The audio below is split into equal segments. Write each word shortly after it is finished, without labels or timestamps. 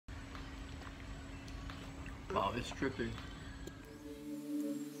Oh, it's trippy.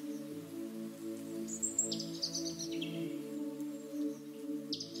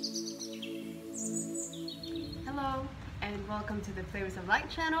 Hello and welcome to the Flavors of Light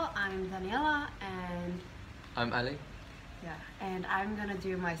channel. I'm Daniella and I'm Ali. yeah, and I'm gonna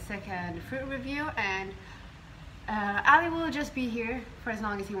do my second fruit review, and Ali will just be here for as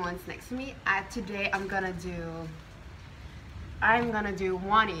long as he wants next to me. Today I'm gonna do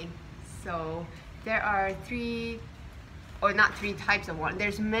Wani. So there are not three types of Wani.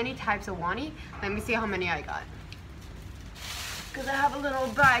 There's many types of Wani. Let me see how many I got. Because I have a little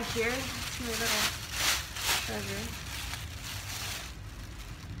bag here. It's my little treasure.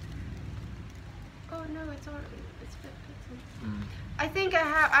 Oh no, it's fit. I think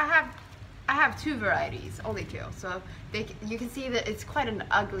I have two varieties, only two. So you can see that it's quite an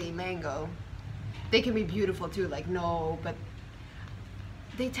ugly mango. They can be beautiful too, like but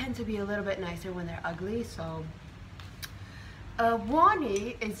they tend to be a little bit nicer when they're ugly. So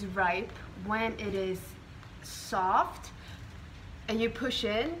Wani is ripe when it is soft and you push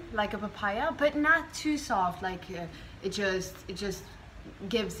in like a papaya, but not too soft, like it just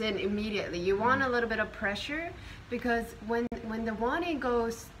gives in immediately. You want a little bit of pressure, because when the Wani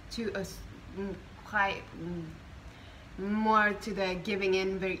goes to a quite more to the giving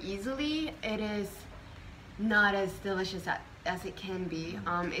in very easily, it is not as delicious as it can be.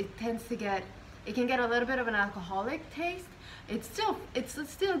 It can get a little bit of an alcoholic taste. It's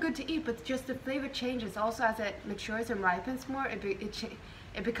still good to eat, but just the flavor changes. Also, as it matures and ripens more, it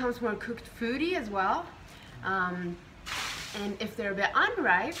becomes more cooked foody as well. And if they're a bit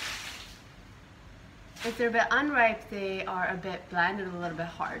unripe, they are a bit bland and a little bit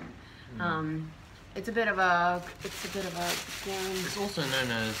hard. It's a bit of a It's also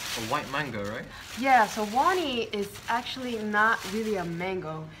known as a white mango, right? Yeah, so Wani is actually not really a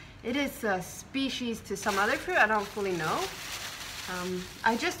mango. It is a species to some other fruit. I don't fully know.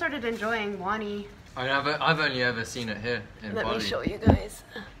 I just started enjoying Wani. I've only ever seen it here in Bali. Let me show you guys.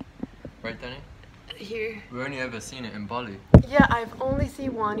 Right, Dani? Here. We've only ever seen it in Bali. Yeah, I've only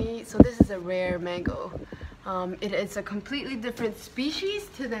seen Wani. So this is a rare mango. It's a completely different species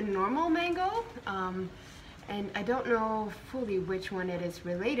to the normal mango. And I don't know fully which one it is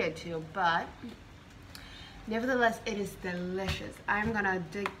related to, but nevertheless, it is delicious. I'm gonna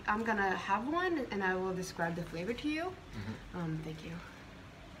have one, and I will describe the flavor to you. Thank you.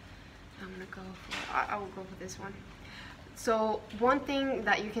 I will go for this one. So one thing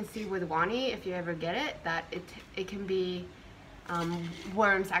that you can see with Wani, if you ever get it, that it can be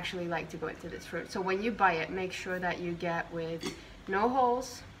worms actually like to go into this fruit. So when you buy it, make sure that you get with no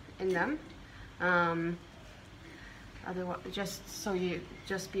holes in them. Otherwise,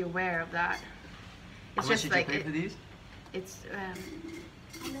 just be aware of that. How much did you pay for these? It's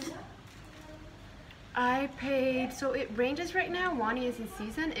I paid, so it ranges right now. Wani is in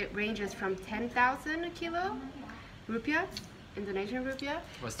season. It ranges from 10,000 a kilo rupiah, Indonesian rupiah,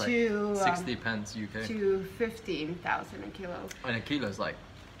 What's like to 60 pence UK to 15,000 a kilo. And a kilo is like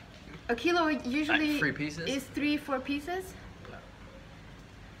a kilo usually like 3 pieces? Is 3-4 pieces.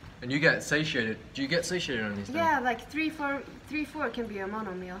 And you get satiated. Do you get satiated on these things? Yeah, like 3-4 can be a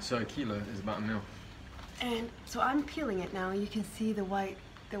mono meal. So a kilo is about a meal. And so I'm peeling it now. You can see the white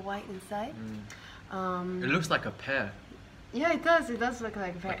inside. It looks like a pear. Yeah, it does. It does look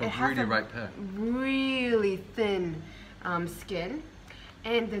like a pear. Like a really ripe pear. Really thin skin,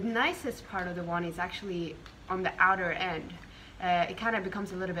 and the nicest part of the Wani is actually on the outer end. It kind of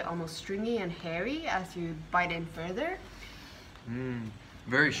becomes a little bit almost stringy and hairy as you bite in further.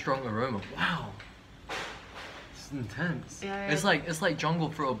 Very strong aroma. Wow. It's intense. Yeah, yeah. It's like jungle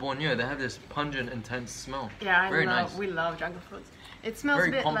fruit or Borneo. They have this pungent, intense smell. Yeah, nice. We love jungle fruits. It smells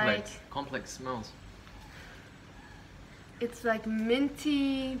very a bit complex smells. It's like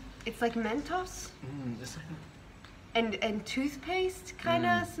minty. It's like Mentos. It's like and toothpaste kind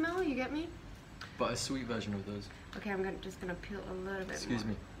of smell. You get me? But a sweet version of those. Okay, I'm just gonna peel a little bit. Excuse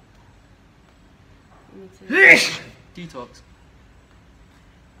more. me. Detox.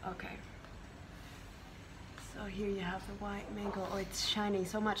 Okay. So here you have the white mango. Oh, it's shining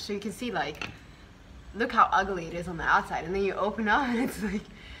so much. So you can see, like, look how ugly it is on the outside. And then you open up and it's like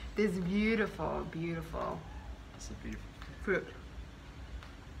this beautiful, beautiful That's a beautiful fruit.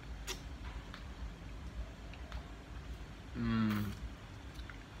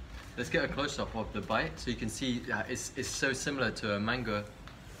 Let's get a close-up of the bite so you can see it's so similar to a mango.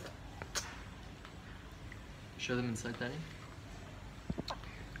 Show them inside, Dani.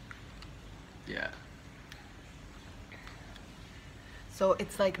 Yeah. So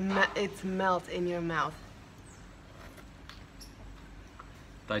it's like it's melt in your mouth.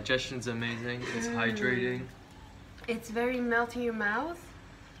 Digestion's amazing. It's hydrating. It's very melty in your mouth.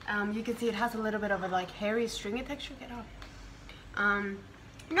 You can see it has a little bit of a like hairy, stringy texture. Get off.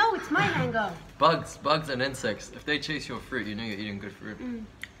 No, it's my mango. Bugs and insects. If they chase your fruit, you know you're eating good fruit.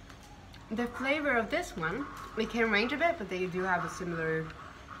 The flavor of this one, we can range a bit, but they do have a similar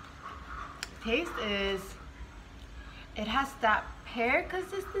taste. It has that pear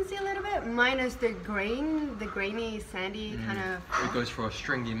consistency a little bit, minus the grainy, sandy kind of. It goes for a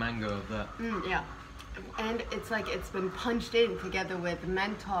stringy mango of that. Yeah, and it's like it's been punched in together with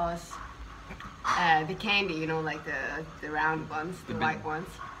Mentos, the candy, you know, like the round ones, the white ones.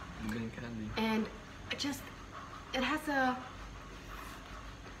 The mint candy. And it has a.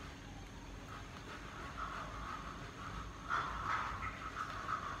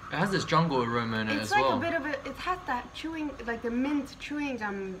 It has this jungle aroma in it as well. It's like a bit of it has that chewing, like the mint chewing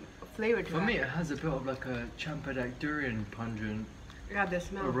gum flavor to it. For me, it has a bit of like a Champadak durian pungent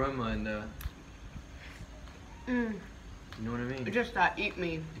aroma in there. You know what I mean? Just that, eat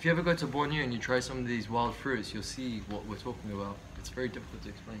me. If you ever go to Borneo and you try some of these wild fruits, you'll see what we're talking about. It's very difficult to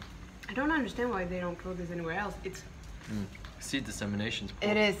explain. I don't understand why they don't grow this anywhere else. It's seed dissemination's poor.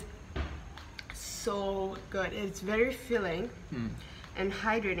 It is so good. It's very filling. And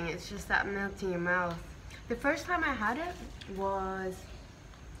hydrating. It's just that melt in your mouth. The first time I had it was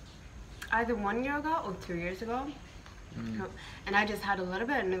either 1 year ago or 2 years ago. And I just had a little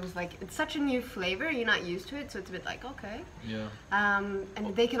bit, and it was like, it's such a new flavor, you're not used to it, so it's a bit like, okay. Yeah.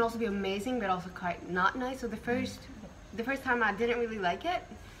 And they can also be amazing, but also quite not nice. So the first time I didn't really like it.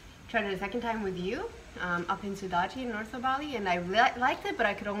 Tried it a second time with you, up in Sudachi in north of Bali, and I liked it, but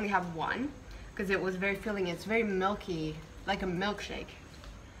I could only have one, because it was very filling. It's very milky. Like a milkshake.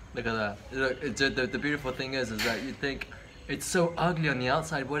 Look at that. Look, the beautiful thing is that you think it's so ugly on the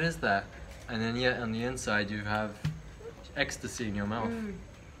outside. What is that? And then yet on the inside you have ecstasy in your mouth.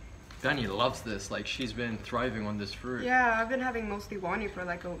 Dani loves this. Like she's been thriving on this fruit. Yeah, I've been having mostly Wani for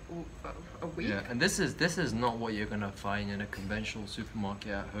like a week. Yeah, and this is not what you're gonna find in a conventional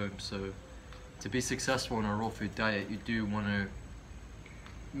supermarket at home. So to be successful on a raw food diet, you do want to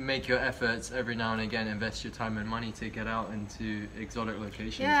make your efforts every now and again, invest your time and money to get out into exotic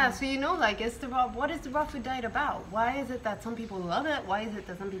locations. Yeah, so you know, like, what is the raw food diet about? Why is it that some people love it? Why is it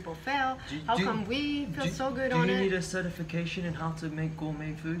that some people fail? How come we feel so good on it? Do you need a certification in how to make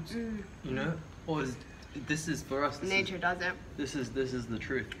gourmet foods? You know, or this is for us. Nature does it. This is the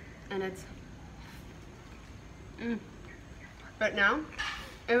truth. And it's. But now,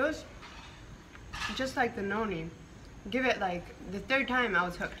 it was just like the noni. Give it like the third time I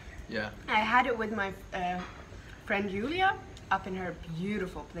was hooked. Yeah. I had it with my friend Julia up in her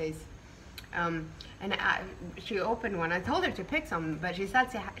beautiful place. And she opened one. I told her to pick some, but she said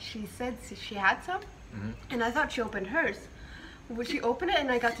she had some. And I thought she opened hers. When she opened it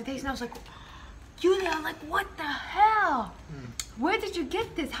and I got to taste, and I was like, Julia, I'm like, what the hell? Where did you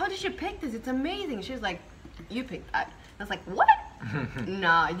get this? How did you pick this? It's amazing. She was like, you picked that. I was like, what?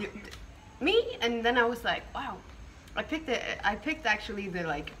 Nah, me? And then I was like, wow. I picked actually the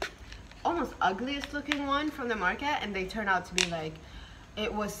like almost ugliest looking one from the market, and they turned out to be like,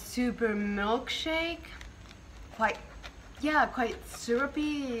 it was super milkshake, quite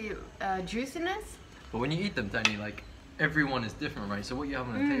syrupy juiciness. But when you eat them, Dani, like everyone is different, right? So what you have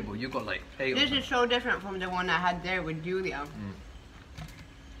on the table, you've got like 8 This is so different from the one I had there with Julia.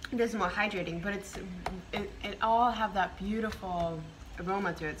 This is more hydrating, but it all have that beautiful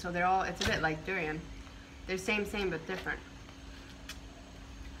aroma to it. So it's a bit like durian. They're same but different.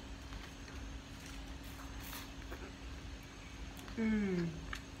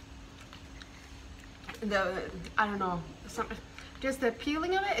 I don't know. Just the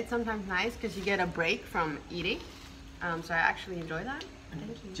peeling of it, it's sometimes nice because you get a break from eating. So I actually enjoy that.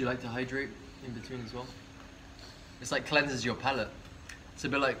 Thank you. Do you like to hydrate in between as well? It's like cleanses your palate. It's a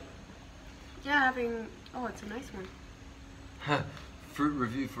bit like. Yeah, oh, it's a nice one. Fruit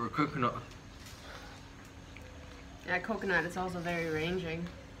review for a coconut. Yeah, coconut is also very ranging.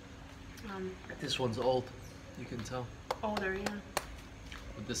 This one's old, you can tell. Older, yeah.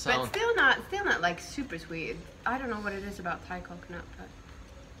 With the sound. But still not like super sweet. I don't know what it is about Thai coconut, but.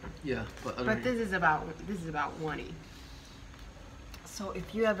 Yeah, but this is about Wani. So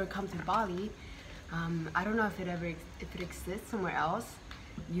if you ever come to Bali, I don't know if it exists somewhere else.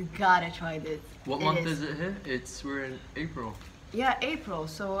 You gotta try this. What month is it here? We're in April. Yeah, April.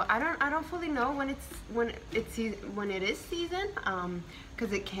 So I don't fully know when it is season,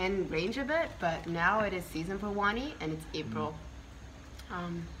 because it can range a bit. But now it is season for Wani, and it's April.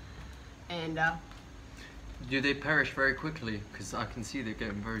 Do they perish very quickly? Because I can see they're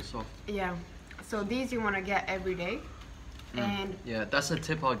getting very soft. Yeah. So these you want to get every day, and yeah, that's a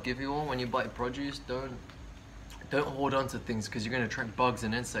tip I'd give you all when you buy produce. Don't hold on to things because you're going to attract bugs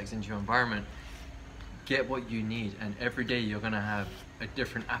and insects into your environment. Get what you need, and every day you're going to have a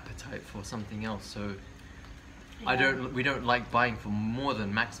different appetite for something else. So we don't like buying for more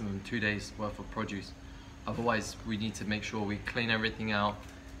than maximum 2 days worth of produce. Otherwise, we need to make sure we clean everything out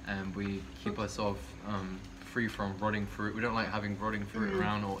and we keep ourselves free from rotting fruit. We don't like having rotting fruit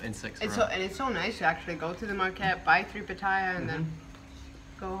around or insects around. And it's so nice to actually go to the market, buy 3 pitaya, and then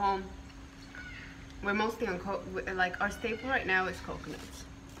go home. We're mostly on like our staple right now is coconuts.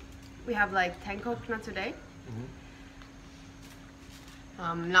 We have like 10 coconuts a day.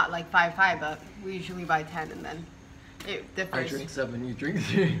 Not like 5, but we usually buy 10, and then it differs. I drink 7, you drink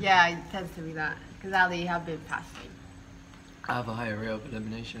 3. Yeah, it tends to be that. Because Ali have been fasting. I have a higher rate of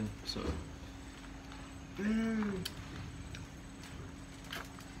elimination, so.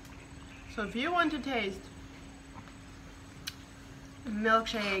 So if you want to taste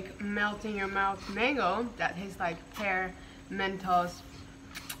milkshake, melt in your mouth mango that tastes like pear, Mentos,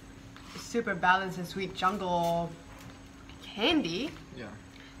 super balanced and sweet jungle candy,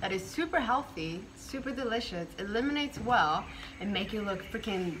 that is super healthy, super delicious, eliminates well, and make you look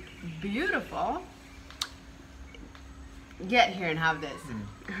freaking beautiful, get here and have this.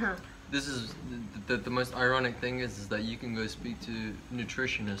 This is the most ironic thing is that you can go speak to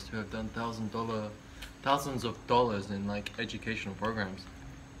nutritionists who have done thousands of dollars in like educational programs.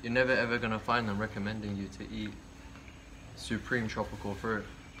 You're never ever gonna find them recommending you to eat supreme tropical fruit.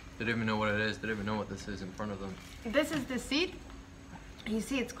 They don't even know what it is. They don't even know what this is in front of them. This is the seed. You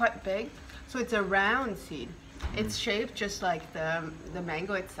see it's quite big. So it's a round seed. It's shaped just like the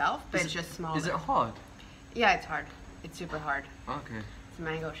mango itself, but it's just smaller. Is it hard? Yeah, it's hard. It's super hard. Okay. It's a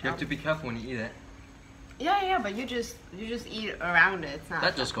mango shell. You have to be careful when you eat it. Yeah, but you just eat around it. It's not.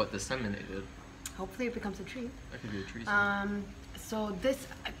 That just got disseminated. Hopefully it becomes a tree. That could be a tree. So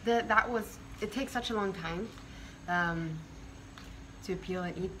it takes such a long time to peel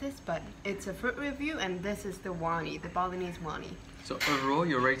and eat this, but it's a fruit review, and this is the Wani, the Balinese Wani. So overall,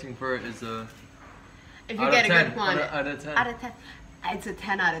 your rating for it is a. If you get a good one, out of 10. Out of 10. It's a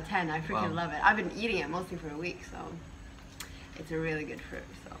 10 out of 10. I freaking love it. I've been eating it mostly for a week, so it's a really good fruit.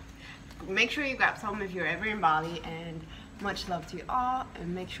 So make sure you grab some if you're ever in Bali, and much love to you all,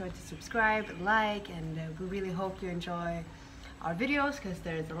 and make sure to subscribe and like, and we really hope you enjoy our videos because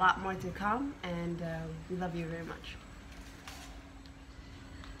there's a lot more to come, and we love you very much.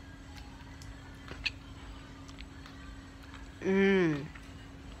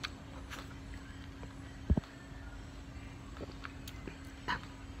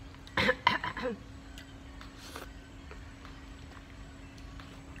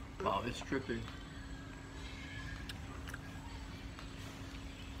 Wow, it's trippy.